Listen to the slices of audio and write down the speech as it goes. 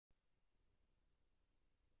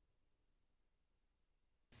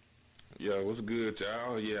Yo, what's good,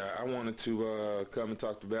 y'all? Yeah, I wanted to come and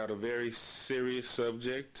talk about a very serious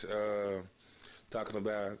subject. Talking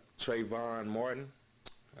about Trayvon Martin.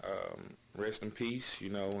 Rest in peace.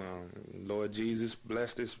 Lord Jesus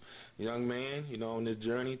bless this young man, on this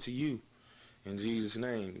journey to you. In Jesus'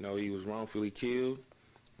 name. He was wrongfully killed.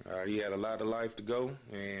 He had a lot of life to go,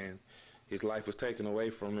 and his life was taken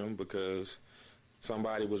away from him because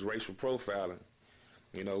somebody was racial profiling,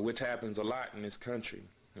 which happens a lot in this country.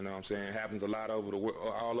 You know what I'm saying? It happens a lot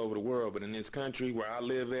all over the world, but in this country where I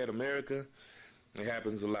live at, America, it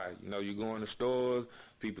happens a lot. You go in the stores,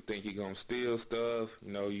 people think you're going to steal stuff.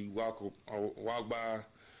 You walk by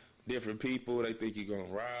different people, they think you're going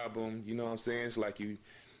to rob them. You know what I'm saying? It's like you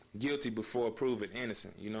guilty before proven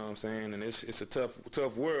innocent. You know what I'm saying? And it's a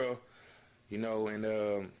tough world, and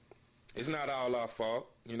it's not all our fault.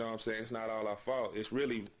 You know what I'm saying? It's not all our fault. It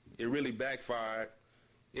really backfired.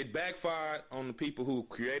 It backfired on the people who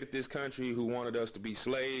created this country, who wanted us to be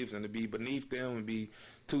slaves and to be beneath them and be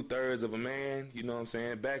 2/3 of a man. You know what I'm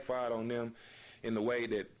saying? It backfired on them in the way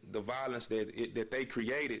that the violence that they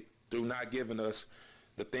created through not giving us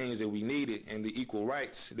the things that we needed and the equal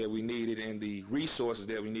rights that we needed and the resources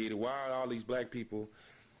that we needed. Why are all these black people,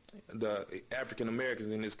 the African Americans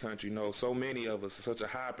in this country, so many of us, such a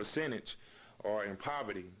high percentage, are in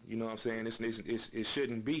poverty? You know what I'm saying? It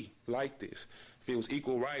shouldn't be like this. If it was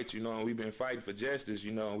equal rights, we've been fighting for justice,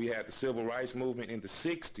 we had the civil rights movement in the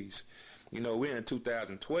 60s. We're in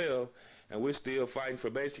 2012, and we're still fighting for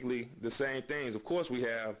basically the same things. Of course, we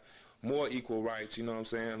have more equal rights,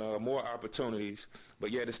 more opportunities, but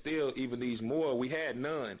yet it's still, even these more, we had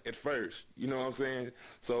none at first, you know what I'm saying?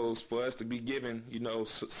 So for us to be given,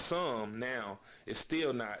 some now, it's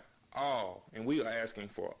still not all, and we are asking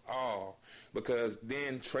for all, because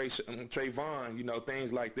then Trayvon,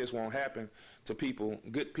 things like this won't happen to people,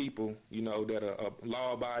 good people, that are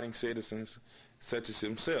law-abiding citizens such as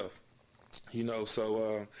himself.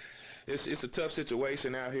 So it's a tough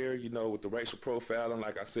situation out here, with the racial profiling,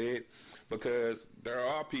 like I said, because there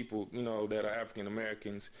are people, that are African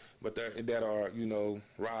Americans, but that are,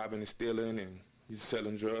 robbing and stealing and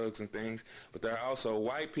selling drugs and things. But there are also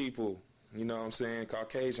white people,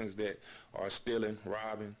 Caucasians that are stealing,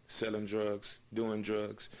 robbing, selling drugs, doing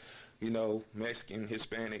drugs, Mexican,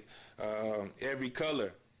 Hispanic, every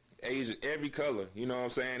color, Asian, every color,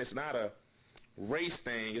 It's not a race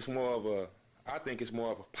thing. I think it's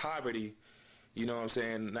more of a poverty,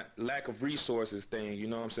 lack of resources thing,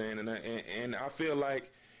 and I feel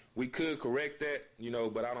like we could correct that,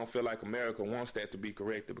 but I don't feel like America wants that to be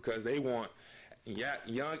corrected, because they want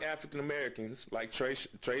young African Americans like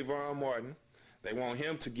Trayvon Martin. They want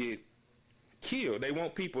him to get killed. They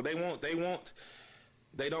want people. They don't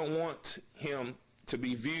want him to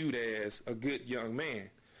be viewed as a good young man.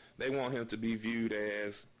 They want him to be viewed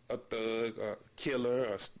as a thug, a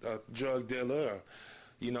killer, a drug dealer.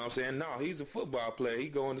 No, he's a football player. He's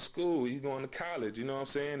going to school. He's going to college. And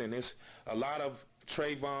there's a lot of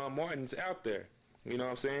Trayvon Martins out there.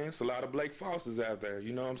 It's a lot of Blake Fosters out there.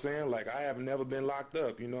 Like, I have never been locked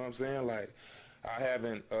up. Like, I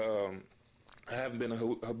haven't been a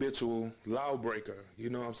habitual lawbreaker.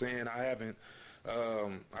 I haven't.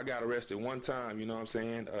 I got arrested one time. And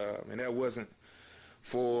that wasn't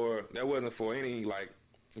for any like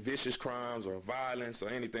vicious crimes or violence or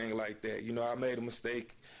anything like that. I made a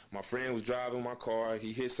mistake. My friend was driving my car.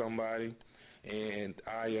 He hit somebody, and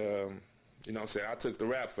I took the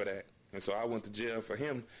rap for that. And so I went to jail for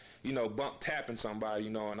him, tapping somebody,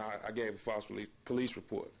 and I gave a false police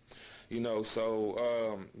report.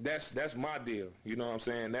 So that's my deal. That's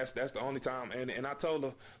the only time. And I told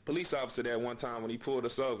the police officer that one time when he pulled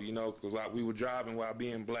us over, because we were driving while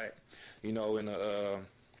being black, in a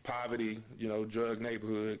poverty, drug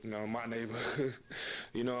neighborhood, my neighborhood,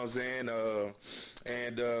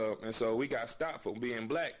 and so we got stopped for being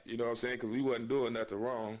black, because we wasn't doing nothing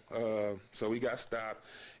wrong. So we got stopped,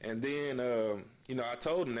 and then, I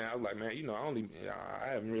told him that, I was like, man, I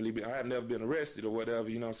have never been arrested or whatever,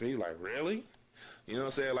 He's like, really?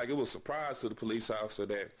 Like, it was a surprise to the police officer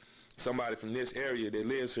that somebody from this area that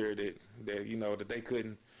lives here that they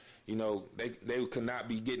couldn't, they could not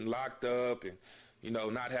be getting locked up and,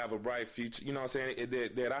 not have a bright future,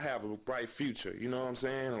 that I have a bright future,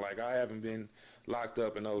 like, I haven't been locked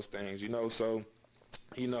up in those things, so,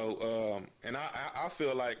 and I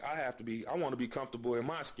feel like I want to be comfortable in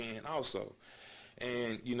my skin also.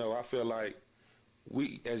 And, I feel like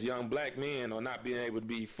we as young black men are not being able to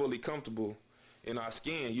be fully comfortable in our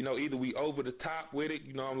skin. Either we over the top with it,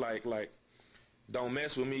 I'm like, don't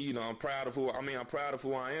mess with me, I'm proud of who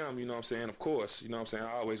I am, Of course, I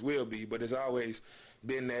always will be, but it's always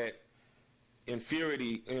been that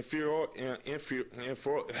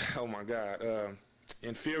oh my God,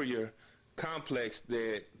 inferior complex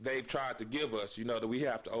that they've tried to give us, that we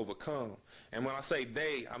have to overcome. And when I say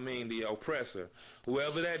they, I mean the oppressor,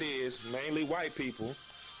 whoever that is, mainly white people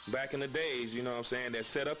back in the days, that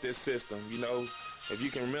set up this system. If you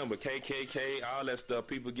can remember KKK, all that stuff,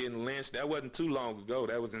 people getting lynched, that wasn't too long ago.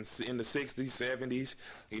 That was in the 60s, 70s,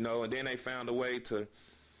 and then they found a way to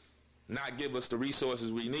not give us the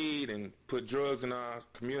resources we need and put drugs in our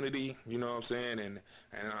community, and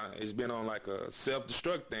it's been on like a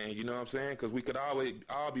self-destruct thing, because we could always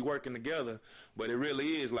all be working together, but it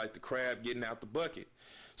really is like the crab getting out the bucket.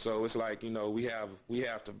 So it's like, we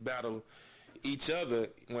have to battle each other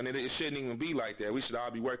when it shouldn't even be like that. We should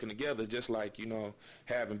all be working together, just like,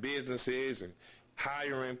 having businesses and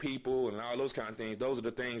hiring people and all those kind of things. Those are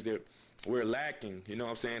the things that we're lacking,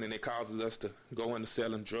 and it causes us to go into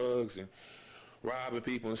selling drugs and robbing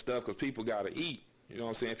people and stuff, because people got to eat,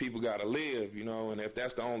 people got to live, and if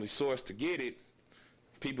that's the only source to get it,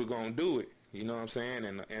 people going to do it, and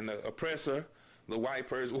the oppressor, the white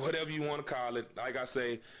person, whatever you want to call it, like I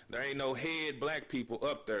say, there ain't no head black people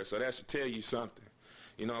up there, so that should tell you something.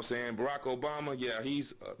 Barack Obama, yeah,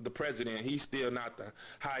 he's the president. He's still not the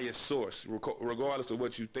highest source, regardless of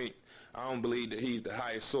what you think. I don't believe that he's the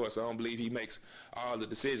highest source. I don't believe he makes all the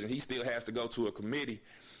decisions. He still has to go to a committee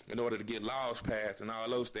in order to get laws passed and all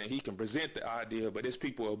those things. He can present the idea, but it's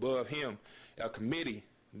people above him, a committee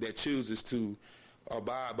that chooses to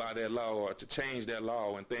abide by that law or to change that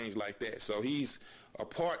law and things like that. So he's a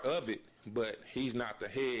part of it, but he's not the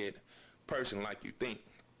head person like you think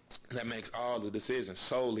that makes all the decisions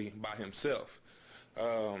solely by himself.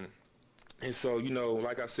 And so,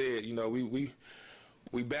 like I said,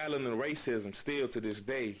 we battling the racism still to this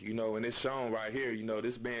day, and it's shown right here.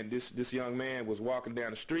 This young man was walking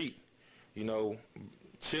down the street,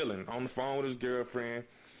 chilling on the phone with his girlfriend,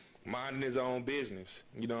 minding his own business,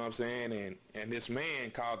 and this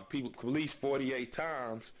man called the police 48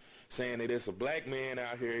 times saying that it's a black man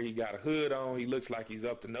out here, he got a hood on, he looks like he's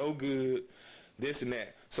up to no good, this and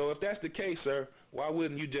that. So if that's the case, sir, why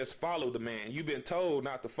wouldn't you just follow the man? You've been told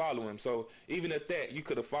not to follow him. So even at that, you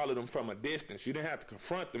could have followed him from a distance. You didn't have to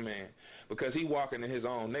confront the man because he walking in his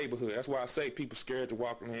own neighborhood. That's why I say people scared to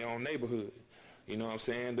walk in their own neighborhood. The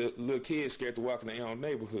little kids scared to walk in their own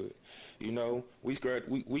neighborhood. We scared.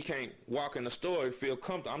 We can't walk in the store and feel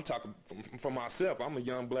comfortable. I'm talking for myself. I'm a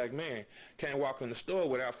young black man. Can't walk in the store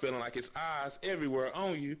without feeling like it's eyes everywhere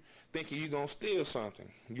on you, thinking you're going to steal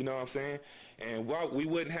something. And we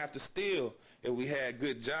wouldn't have to steal if we had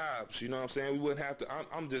good jobs. We wouldn't have to. I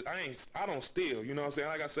don't steal.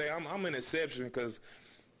 Like I say, I'm an exception because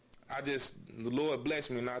the Lord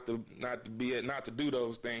blessed me not to do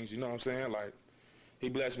those things. Like, He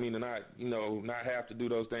blessed me to not have to do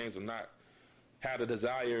those things or not have the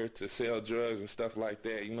desire to sell drugs and stuff like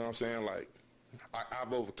that. Like, I've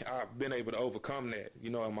been able to overcome that,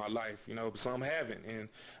 in my life, but some haven't, and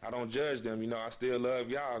I don't judge them. I still love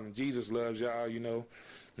y'all, and Jesus loves y'all.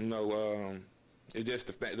 It's just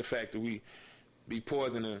the fact that we be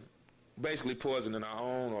basically poisoning our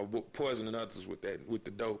own or poisoning others with the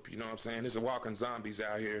dope. It's a walking zombies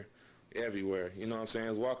out here everywhere.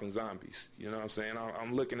 It's walking zombies.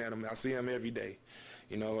 I'm looking at them. I see them every day,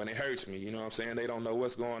 and it hurts me. They don't know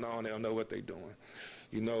what's going on. They don't know what they're doing,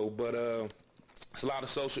 but it's a lot of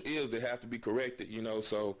social ills that have to be corrected,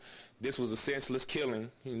 so this was a senseless killing,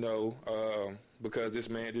 because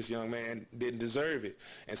this young man didn't deserve it,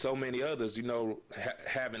 and so many others,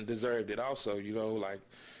 haven't deserved it also, like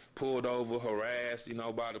pulled over, harassed,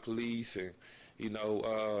 by the police, and,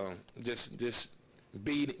 just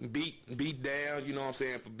beat down,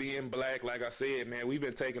 for being black. Like I said, man, we've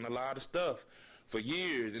been taking a lot of stuff for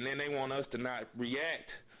years, and then they want us to not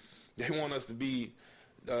react. They want us to be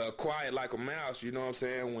quiet like a mouse,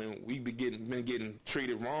 when we been getting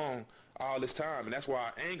treated wrong all this time. And that's why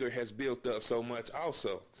our anger has built up so much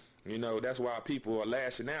also. That's why people are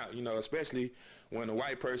lashing out, especially when a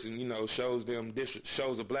white person, shows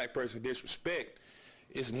a black person disrespect.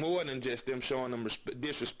 It's more than just them showing them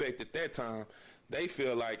disrespect at that time. They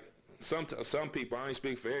feel like some people, I ain't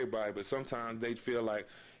speak for everybody, but sometimes they feel like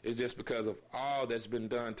it's just because of all that's been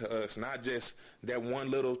done to us, not just that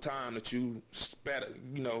one little time that you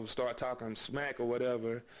start talking smack or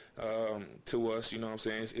whatever to us.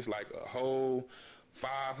 It's like a whole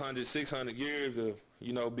 500, 600 years of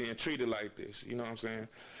being treated like this.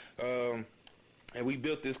 And we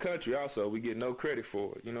built this country also. We get no credit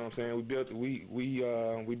for it. We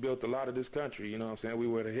built a lot of this country. We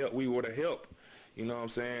were to help. you know what I'm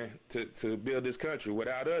saying, to build this country.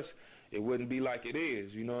 Without us, it wouldn't be like it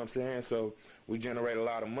is, you know what I'm saying? So we generate a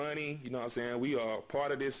lot of money, you know what I'm saying? We are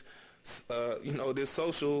part of this, this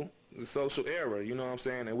social era, you know what I'm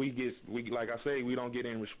saying? And we like I say, we don't get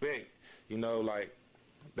any respect, you know, like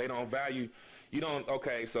they don't value.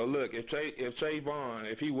 Okay, so look, if Trayvon,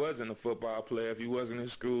 if he wasn't a football player, if he wasn't in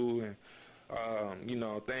school and,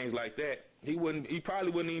 things like that, he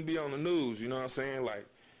probably wouldn't even be on the news, you know what I'm saying? Like,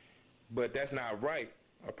 but that's not right.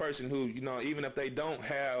 A person who, even if they don't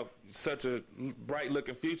have such a bright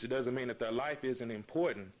looking future doesn't mean that their life isn't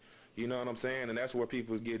important. You know what I'm saying? And that's where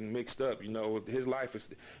people is getting mixed up.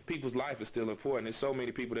 People's life is still important. There's so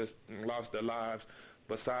many people that's lost their lives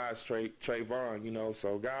besides Trayvon,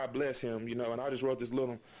 so God bless him, and I just wrote this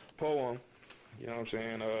little poem, you know what I'm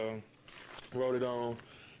saying? Wrote it on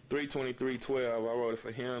 3/23/12. I wrote it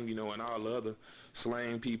for him, and all the other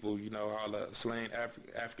slain people, all the slain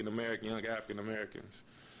African-American, young African-Americans.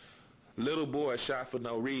 Little boy shot for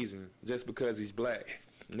no reason, just because he's black,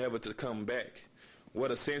 never to come back.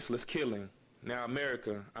 What a senseless killing. Now,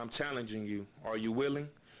 America, I'm challenging you. Are you willing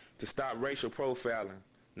to stop racial profiling?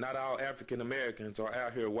 Not all African-Americans are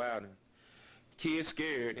out here wilding. Kids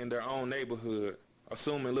scared in their own neighborhood,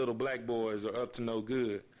 assuming little black boys are up to no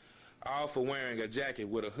good, all for wearing a jacket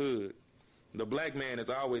with a hood. The black man is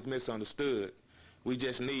always misunderstood. We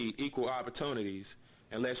just need equal opportunities,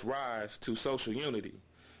 and let's rise to social unity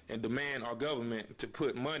and demand our government to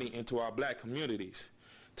put money into our black communities.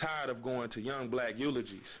 Tired of going to young black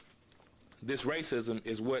eulogies. This racism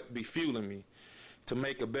is what be fueling me to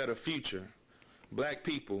make a better future. Black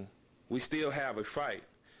people, we still have a fight,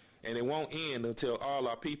 and it won't end until all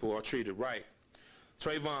our people are treated right.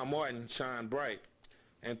 Trayvon Martin shined bright,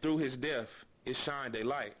 and through his death, it shined a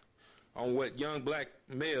light on what young black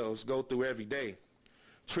males go through every day.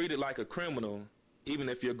 Treated like a criminal, even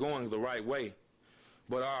if you're going the right way.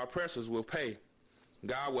 But our oppressors will pay.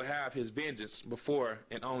 God will have his vengeance before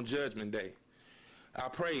and on Judgment Day. I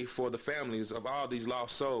pray for the families of all these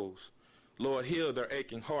lost souls. Lord, heal their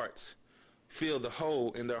aching hearts. Fill the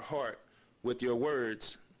hole in their heart with your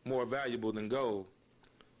words, more valuable than gold.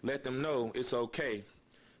 Let them know it's okay.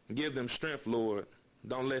 Give them strength, Lord.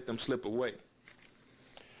 Don't let them slip away.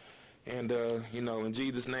 And, in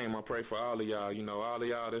Jesus' name, I pray for all of y'all, all of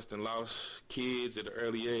y'all that's done lost kids at an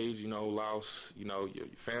early age, lost, your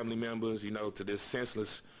family members, to this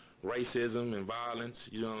senseless racism and violence,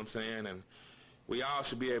 you know what I'm saying? And we all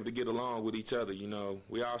should be able to get along with each other,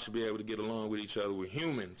 We all should be able to get along with each other. We're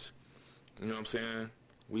humans, you know what I'm saying?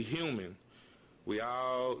 We human. We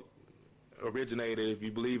all originated, if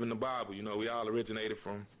you believe in the Bible, we all originated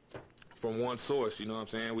from one source, you know what I'm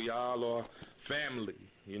saying? We all are family.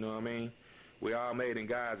 You know what I mean? We all made in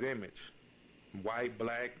God's image. White,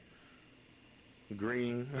 black,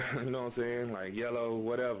 green, you know what I'm saying? Like yellow,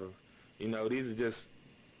 whatever. These are just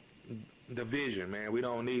division, man. We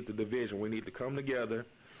don't need the division. We need to come together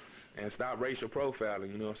and stop racial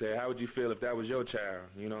profiling, you know what I'm saying? How would you feel if that was your child?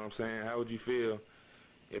 You know what I'm saying? How would you feel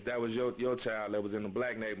if that was your child that was in the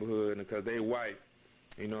black neighborhood and because they white,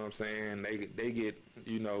 you know what I'm saying? They get,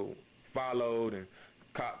 followed and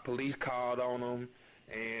police called on them.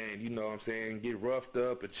 And, you know what I'm saying, get roughed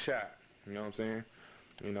up and shot. You know what I'm saying?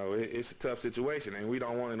 It's a tough situation, and we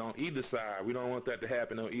don't want it on either side. We don't want that to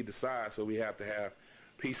happen on either side, so we have to have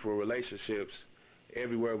peaceful relationships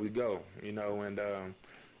everywhere we go, and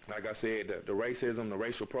like I said, the racism, the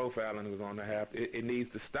racial profiling is on the half. It needs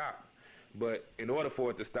to stop. But in order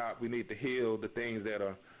for it to stop, we need to heal the things that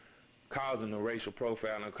are causing the racial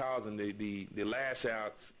profiling, causing the lash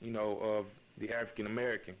outs, of the African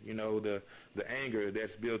American, the anger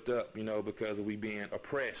that's built up, because of we being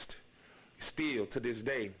oppressed still to this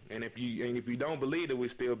day. And if you don't believe that we're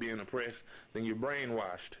still being oppressed, then you're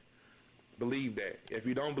brainwashed. Believe that. If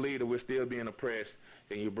you don't believe that we're still being oppressed,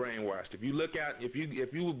 then you're brainwashed. If you look out, if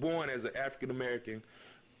you were born as an African American,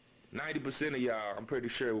 90% of y'all, I'm pretty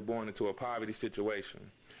sure, were born into a poverty situation.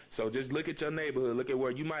 So just look at your neighborhood. Look at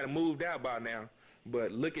where you might have moved out by now.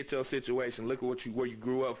 But look at your situation. Look at where you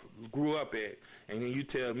grew up at, and then you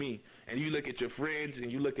tell me. And you look at your friends,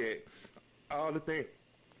 and you look at all the things.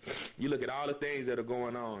 You look at all the things that are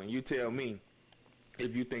going on, and you tell me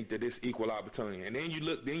if you think that it's equal opportunity. And then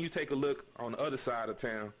you take a look on the other side of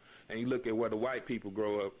town, and you look at where the white people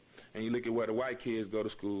grow up, and you look at where the white kids go to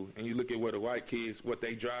school, and you look at where the white kids, what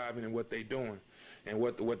they driving and what they doing, and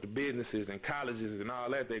what the businesses and colleges and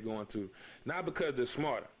all that they're going to. Not because they're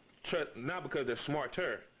smarter. Not because they're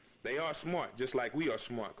smarter. They are smart, just like we are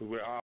smart, because we're all